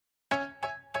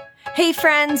Hey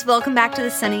friends, welcome back to the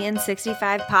Sunny and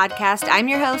 65 podcast. I'm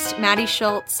your host, Madi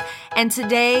Schultz, and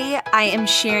today I am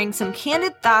sharing some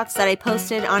candid thoughts that I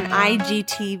posted on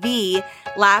IGTV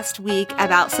last week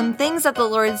about some things that the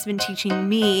Lord's been teaching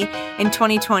me in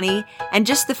 2020 and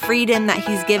just the freedom that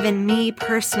He's given me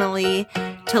personally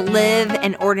to live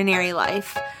an ordinary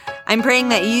life. I'm praying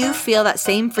that you feel that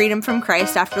same freedom from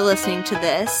Christ after listening to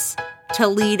this, to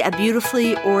lead a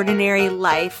beautifully ordinary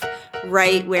life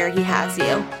right where He has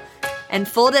you. And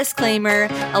full disclaimer,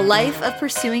 a life of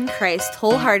pursuing Christ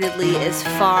wholeheartedly is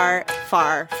far,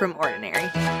 far from ordinary.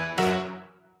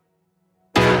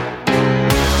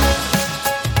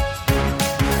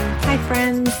 Hi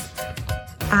friends.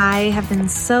 I have been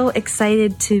so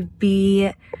excited to be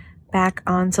back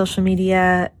on social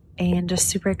media and just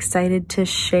super excited to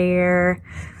share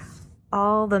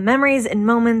all the memories and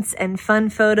moments and fun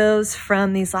photos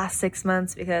from these last 6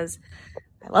 months because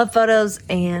I love photos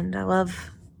and I love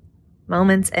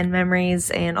moments and memories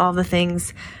and all the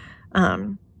things.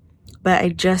 But I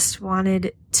just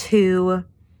wanted to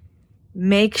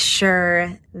make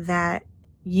sure that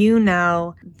you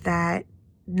know that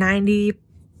 90%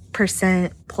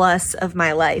 plus of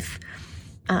my life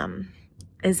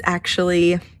is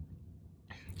actually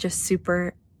just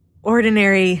super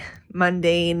ordinary,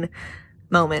 mundane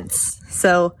moments.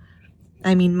 So,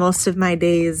 I mean, most of my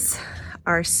days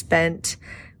are spent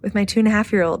with my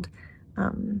 2.5-year-old.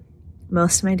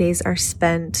 Most of my days are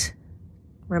spent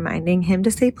reminding him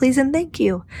to say please and thank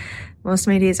you. Most of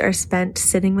my days are spent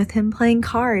sitting with him playing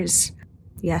cars.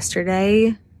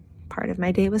 Yesterday, part of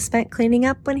my day was spent cleaning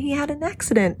up when he had an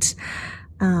accident.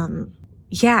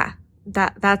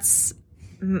 That's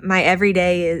my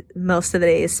everyday. Most of the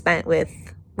day is spent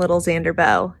with little Xander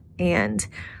Bow and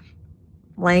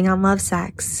laying on love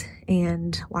sacks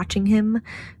and watching him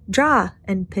draw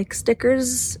and pick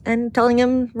stickers and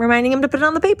reminding him to put it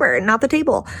on the paper and not the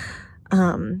table.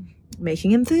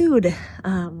 Making him food.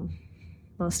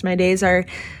 Most of my days are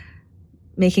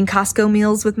making Costco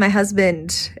meals with my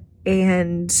husband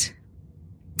and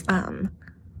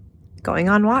going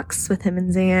on walks with him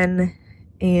and Zan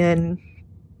and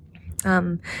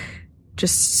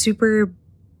just super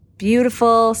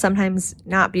beautiful, sometimes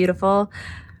not beautiful,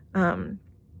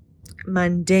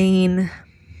 mundane,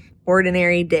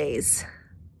 ordinary days.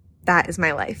 That is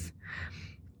my life.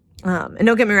 And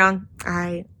don't get me wrong,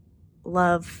 I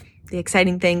love the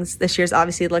exciting things. This year's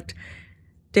obviously looked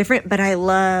different, but I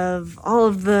love all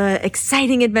of the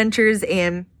exciting adventures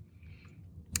and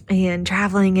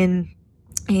traveling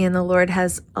and the Lord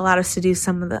has allowed us to do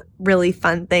some of the really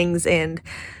fun things and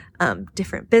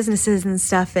different businesses and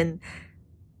stuff. And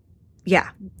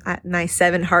yeah, my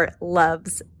 7 heart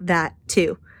loves that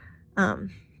too.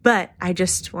 But I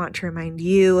just want to remind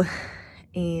you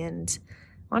and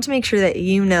want to make sure that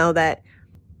you know that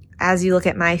as you look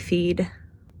at my feed,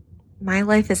 my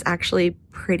life is actually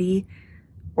pretty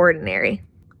ordinary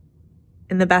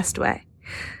in the best way.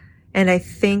 And I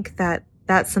think that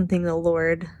that's something the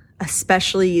Lord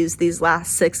especially used these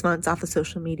last 6 months off of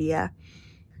social media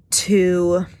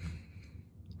to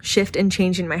shift and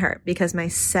change in my heart, because my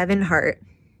 7 heart,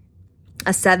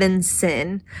 a 7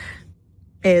 sin,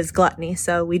 is gluttony.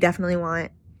 So we definitely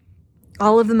want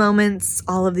all of the moments,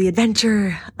 all of the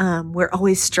adventure. We're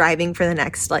always striving for the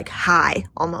next high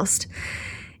almost.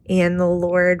 And the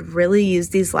Lord really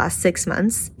used these last 6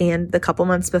 months and the couple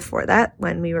months before that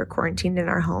when we were quarantined in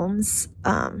our homes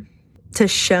to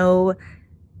show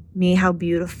me how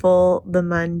beautiful the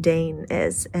mundane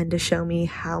is and to show me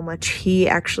how much He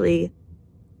actually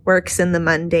works in the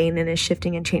mundane and is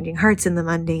shifting and changing hearts in the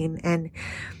mundane and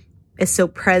is so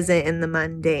present in the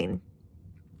mundane.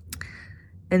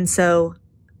 And so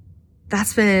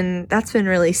that's been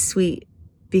really sweet,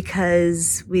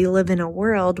 because we live in a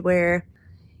world where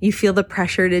you feel the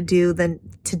pressure to do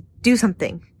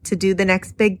something, to do the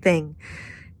next big thing,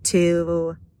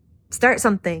 to start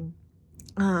something,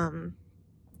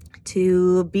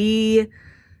 to be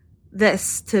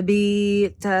this,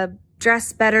 to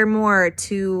dress better more,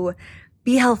 to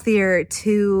be healthier,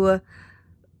 to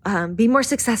be more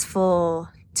successful,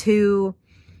 to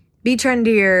be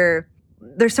trendier.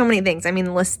 There's so many things. I mean,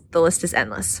 the list is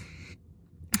endless.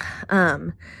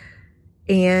 And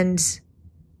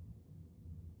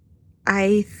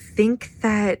I think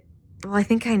I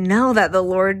know that the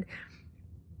Lord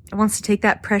wants to take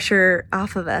that pressure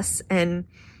off of us and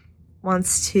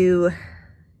wants to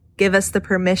give us the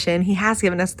permission. He has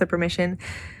given us the permission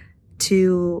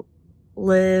to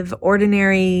live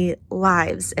ordinary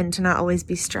lives and to not always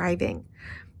be striving.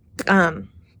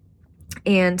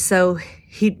 And so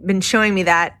he'd been showing me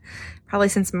that probably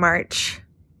since March.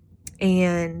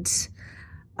 And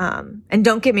And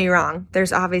don't get me wrong,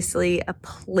 there's obviously a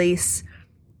place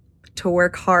to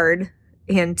work hard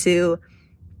and to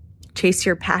chase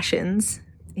your passions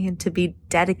and to be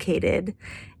dedicated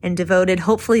and devoted,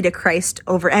 hopefully to Christ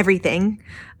over everything,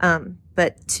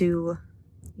 but to,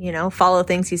 follow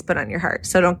things he's put on your heart.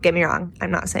 So don't get me wrong.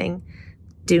 I'm not saying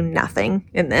do nothing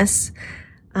in this,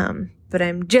 but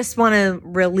I just want to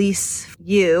release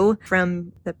you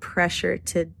from the pressure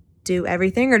to do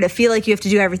everything or to feel like you have to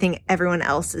do everything everyone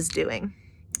else is doing,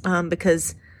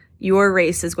 because your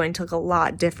race is going to look a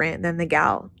lot different than the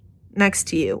gal next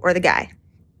to you or the guy.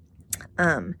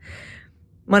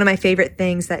 One of my favorite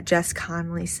things that Jess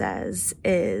Conley says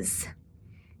is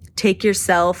take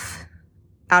yourself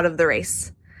out of the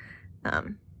race,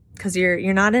 because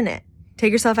you're not in it.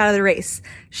 Take yourself out of the race.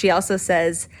 She also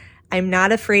says, I'm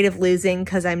not afraid of losing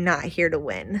because I'm not here to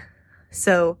win.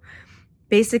 So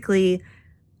basically,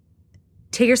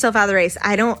 take yourself out of the race.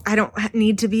 I don't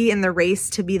need to be in the race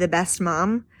to be the best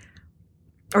mom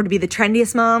or to be the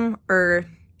trendiest mom or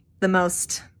the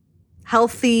most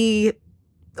healthy,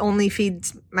 only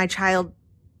feeds my child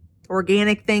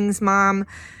organic things mom.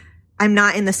 I'm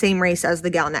not in the same race as the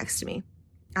gal next to me.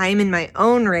 I am in my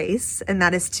own race, and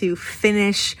that is to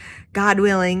finish, God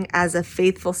willing, as a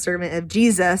faithful servant of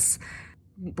Jesus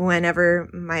whenever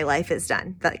my life is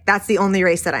done. That's the only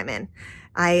race that I'm in.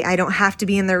 I don't have to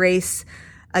be in the race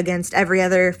against every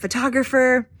other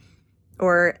photographer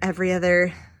or every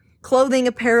other clothing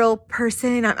apparel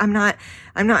person. I'm not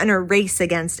in a race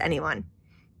against anyone.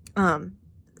 And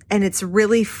it's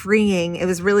really freeing. It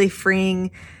was really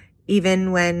freeing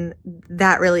even when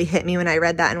that really hit me when I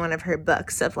read that in one of her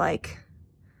books of like,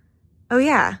 oh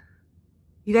yeah,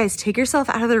 you guys take yourself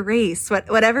out of the race.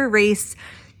 Whatever race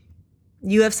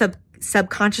you have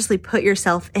subconsciously put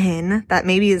yourself in that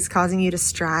maybe is causing you to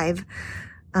strive,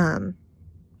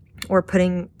 or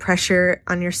putting pressure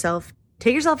on yourself,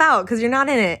 take yourself out because you're not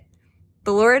in it.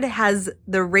 The Lord has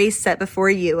the race set before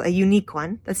you, a unique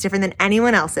one that's different than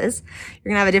anyone else's.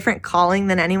 You're going to have a different calling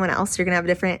than anyone else. You're going to have a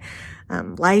different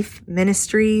life,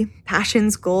 ministry,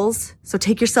 passions, goals. So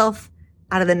take yourself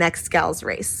out of the next gal's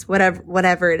race,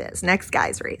 whatever it is, next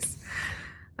guy's race.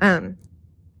 But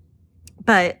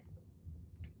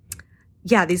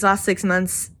yeah, these last 6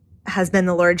 months has been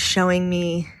the Lord showing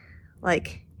me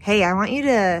like, hey, I want you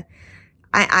to,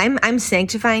 I'm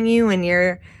sanctifying you when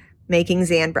you're making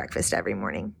Zan breakfast every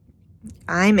morning.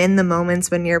 I'm in the moments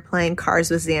when you're playing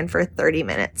cars with Zan for 30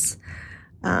 minutes.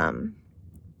 And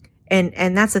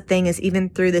that's the thing is even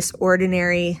through this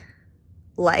ordinary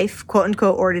life, quote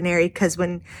unquote ordinary, because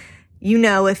when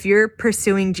if you're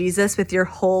pursuing Jesus with your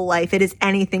whole life, it is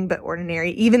anything but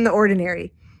ordinary. Even the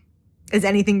ordinary is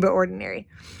anything but ordinary.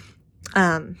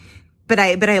 But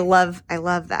I love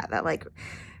that like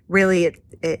really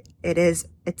it is,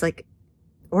 it's like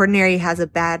ordinary has a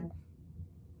bad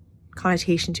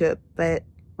connotation to it, but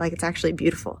like it's actually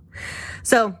beautiful.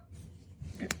 So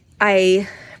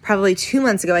probably 2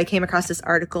 months ago, I came across this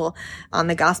article on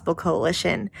the Gospel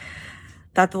Coalition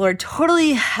that the Lord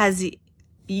totally has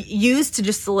used to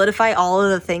just solidify all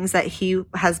of the things that he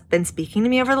has been speaking to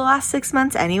me over the last 6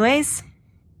 months anyways.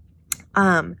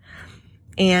 And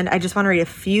I just want to read a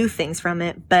few things from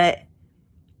it, but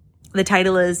the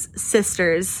title is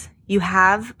Sisters, You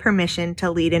Have Permission to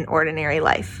Lead an Ordinary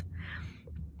Life.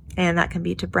 And that can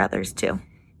be to brothers too.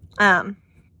 But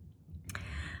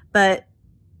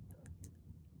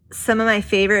some of my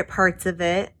favorite parts of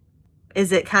it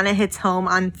is it kind of hits home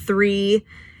on three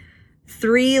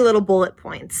little bullet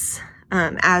points,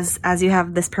 as you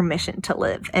have this permission to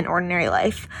live an ordinary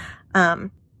life.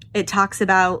 It talks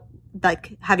about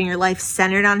like having your life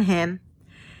centered on him,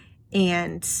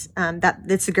 and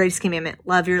that's the greatest commandment.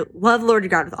 Love the Lord your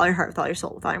God with all your heart, with all your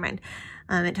soul, with all your mind.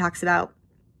 It talks about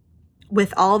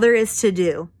with all there is to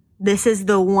do, this is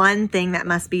the one thing that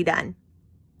must be done.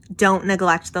 Don't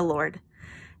neglect the Lord.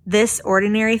 This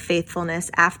ordinary faithfulness,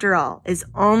 after all, is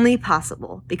only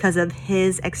possible because of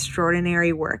his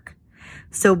extraordinary work.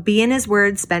 So be in his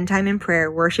word, spend time in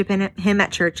prayer, worship him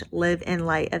at church, live in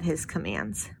light of his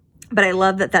commands. But I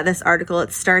love that this article,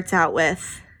 it starts out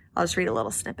with, I'll just read a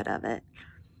little snippet of it.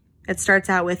 It starts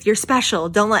out with, you're special.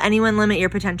 Don't let anyone limit your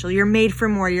potential. You're made for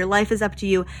more. Your life is up to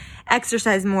you.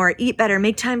 Exercise more, eat better,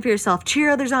 make time for yourself,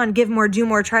 cheer others on, give more, do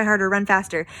more, try harder, run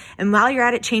faster. And while you're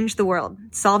at it, change the world.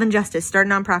 Solve injustice, start a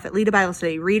nonprofit, lead a Bible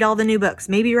study, read all the new books,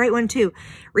 maybe write one too.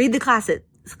 Read the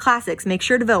classics, make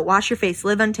sure to vote, wash your face,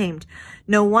 live untamed.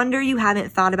 No wonder you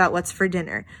haven't thought about what's for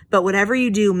dinner. But whatever you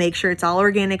do, make sure it's all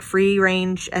organic, free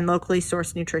range, and locally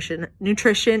sourced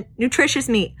nutritious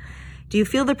meat. Do you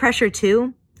feel the pressure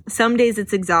too? Some days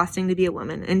it's exhausting to be a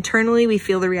woman. Internally, we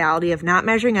feel the reality of not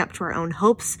measuring up to our own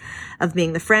hopes of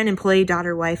being the friend, employee,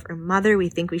 daughter, wife, or mother we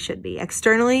think we should be.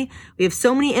 Externally, we have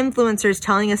so many influencers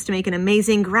telling us to make an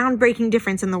amazing, groundbreaking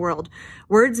difference in the world.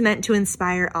 Words meant to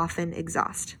inspire often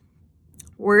exhaust.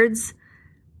 Words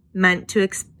meant to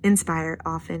inspire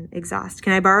often exhaust.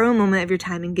 Can I borrow a moment of your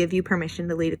time and give you permission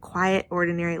to lead a quiet,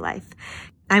 ordinary life?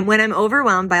 When I'm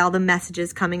overwhelmed by all the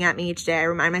messages coming at me each day, I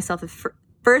remind myself of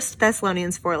 1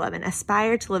 Thessalonians 4:11,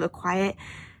 aspire to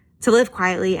live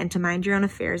quietly and to mind your own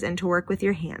affairs and to work with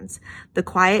your hands. The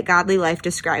quiet, godly life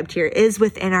described here is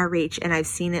within our reach, and I've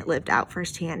seen it lived out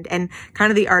firsthand. And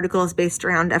kind of the article is based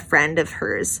around a friend of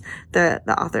hers, the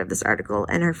author of this article,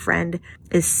 and her friend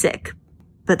is sick.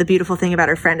 But the beautiful thing about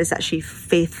her friend is that she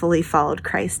faithfully followed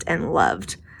Christ and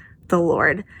loved the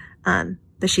Lord.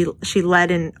 That she led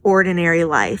an ordinary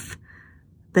life,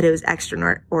 but it was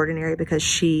extraordinary because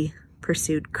she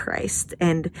pursued Christ.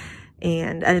 And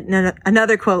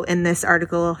another quote in this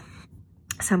article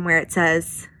somewhere, it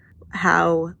says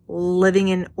how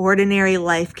living an ordinary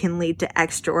life can lead to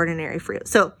extraordinary fruit.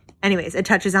 So anyways, it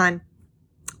touches on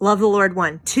love the Lord,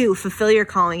 1. 2, fulfill your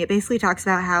calling. It basically talks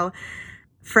about how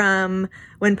from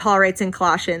when Paul writes in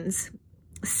Colossians,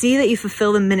 see that you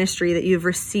fulfill the ministry that you've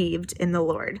received in the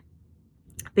Lord.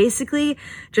 Basically,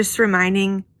 just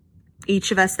reminding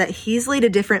each of us that he's laid a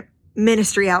different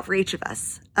ministry out for each of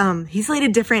us. He's laid a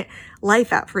different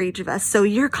life out for each of us. So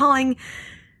your calling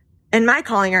and my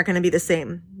calling aren't going to be the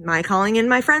same. My calling and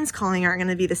my friend's calling aren't going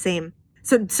to be the same.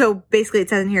 So basically it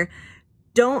says in here,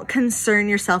 don't concern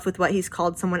yourself with what he's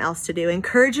called someone else to do.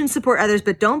 Encourage and support others,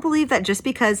 but don't believe that just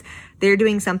because they're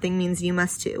doing something means you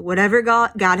must too. Whatever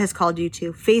God has called you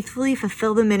to, faithfully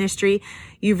fulfill the ministry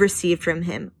you've received from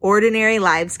him. Ordinary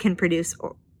lives can produce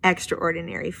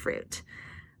extraordinary fruit.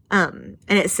 And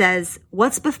it says,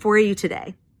 what's before you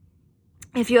today?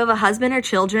 If you have a husband or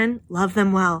children, love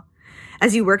them well.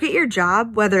 As you work at your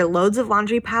job, whether loads of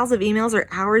laundry, piles of emails, or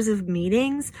hours of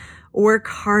meetings, work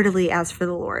heartily as for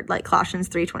the Lord, like Colossians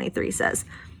 3:23 says.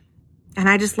 And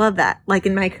I just love that. Like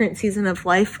in my current season of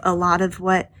life, a lot of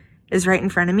what is right in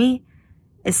front of me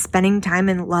is spending time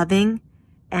in loving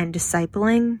and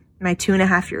discipling my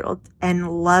 2.5-year-old and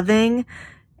loving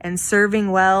and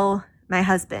serving well my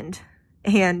husband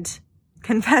and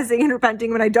confessing and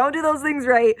repenting when I don't do those things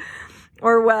right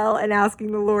or well and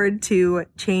asking the Lord to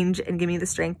change and give me the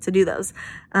strength to do those.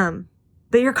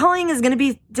 But your calling is going to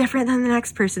be different than the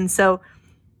next person. So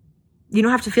you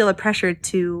don't have to feel the pressure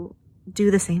to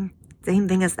do the same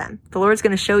thing as them. The Lord's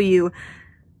going to show you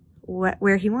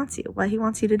where he wants you, what he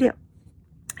wants you to do.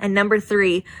 And number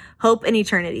 3, hope in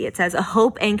eternity. It says, a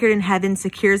hope anchored in heaven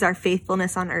secures our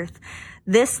faithfulness on earth.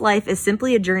 This life is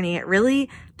simply a journey. It really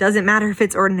doesn't matter if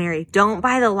it's ordinary. Don't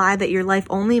buy the lie that your life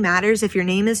only matters if your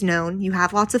name is known, you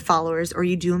have lots of followers, or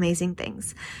you do amazing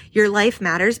things. Your life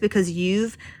matters because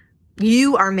you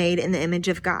are made in the image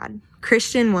of God.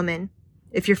 Christian woman,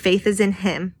 if your faith is in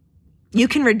him, you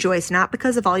can rejoice not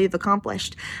because of all you've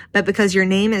accomplished, but because your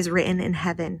name is written in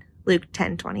heaven. Luke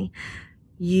 10:20.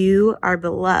 You are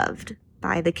beloved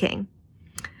by the King.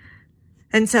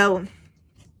 And so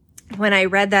when I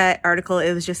read that article,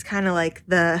 it was just kind of like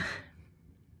the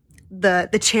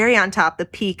cherry on top, the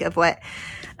peak of what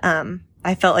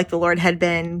I felt like the Lord had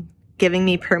been giving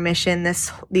me permission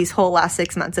these whole last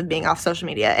 6 months of being off social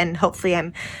media. And hopefully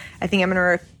I think I'm going to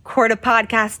record a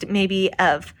podcast maybe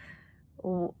of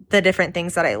the different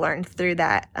things that I learned through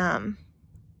that.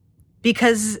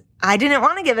 Because I didn't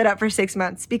want to give it up for 6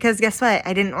 months, because guess what?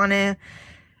 I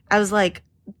was like,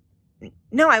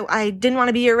 no, I didn't want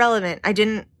to be irrelevant. I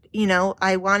enjoyed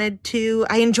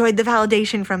the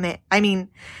validation from it. I mean,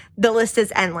 the list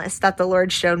is endless that the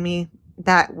Lord showed me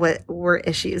that were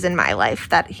issues in my life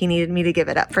that he needed me to give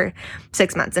it up for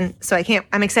 6 months. And so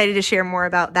I'm excited to share more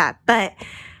about that, but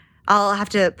I'll have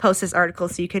to post this article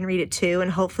so you can read it too, and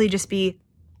hopefully just be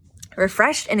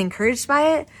refreshed and encouraged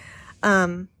by it.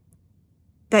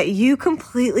 That you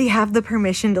completely have the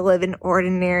permission to live an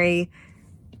ordinary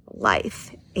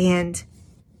life. And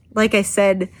like I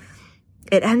said,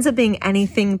 it ends up being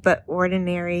anything but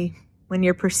ordinary when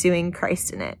you're pursuing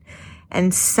Christ in it.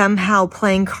 And somehow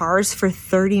playing cars for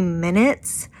 30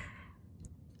 minutes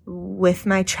with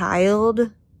my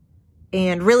child.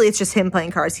 And really, it's just him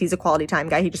playing cars. He's a quality time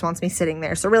guy. He just wants me sitting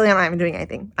there. So really, I'm not even doing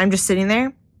anything. I'm just sitting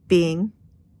there, being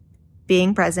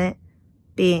present,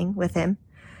 being with him.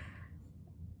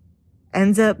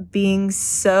 Ends up being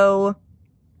so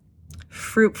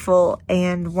fruitful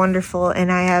and wonderful.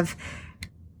 And I have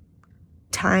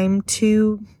time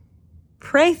to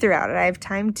pray throughout it. I have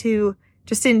time to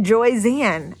just enjoy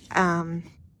Zan.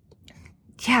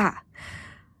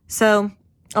 So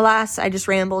alas, I just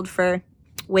rambled for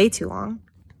way too long.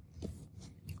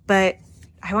 But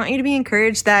I want you to be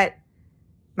encouraged that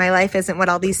my life isn't what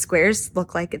all these squares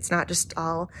look like. It's not just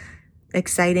all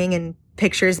exciting and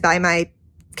pictures by my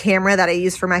camera that I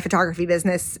use for my photography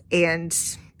business and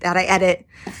that I edit.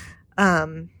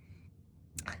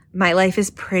 My life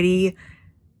is pretty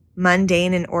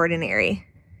mundane and ordinary.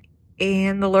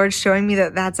 And the Lord's showing me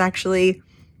that that's actually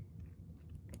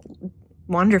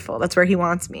wonderful. That's where He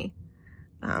wants me.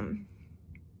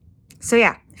 So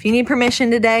yeah, if you need permission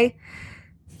today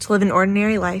to live an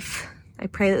ordinary life, I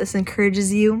pray that this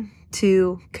encourages you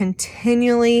to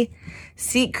continually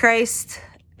seek Christ.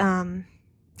 I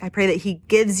pray that He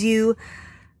gives you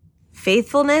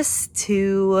faithfulness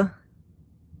to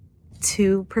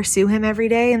pursue Him every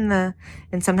day and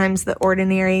sometimes the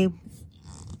ordinary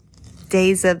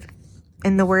days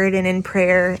in the Word and in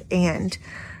prayer, and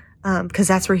because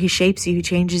that's where He shapes you, He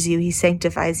changes you, He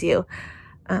sanctifies you.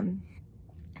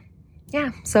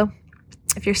 So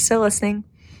if you're still listening,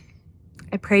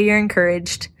 I pray you're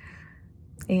encouraged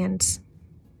and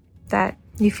that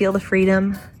you feel the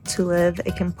freedom to live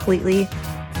a completely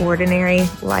ordinary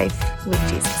life with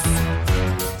Jesus.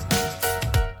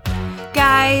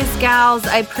 Guys, gals,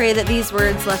 I pray that these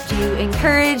words left you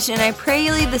encouraged, and I pray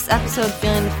you leave this episode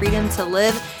feeling the freedom to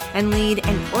live and lead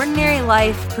an ordinary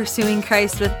life pursuing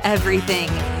Christ with everything.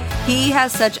 He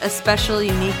has such a special,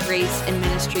 unique grace and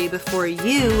ministry before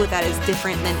you that is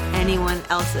different than anyone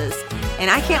else's, and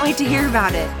I can't wait to hear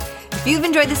about it. If you've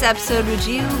enjoyed this episode, would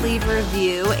you leave a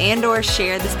review and or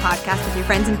share this podcast with your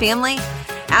friends and family?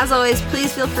 As always,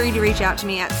 please feel free to reach out to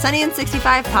me at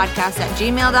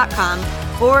sunnyand65podcast@gmail.com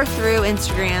or through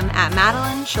Instagram at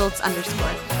MadelineSchultz_.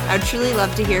 I would truly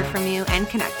love to hear from you and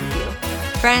connect with you.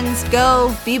 Friends,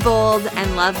 go, be bold,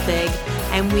 and love big,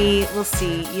 and we will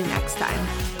see you next time.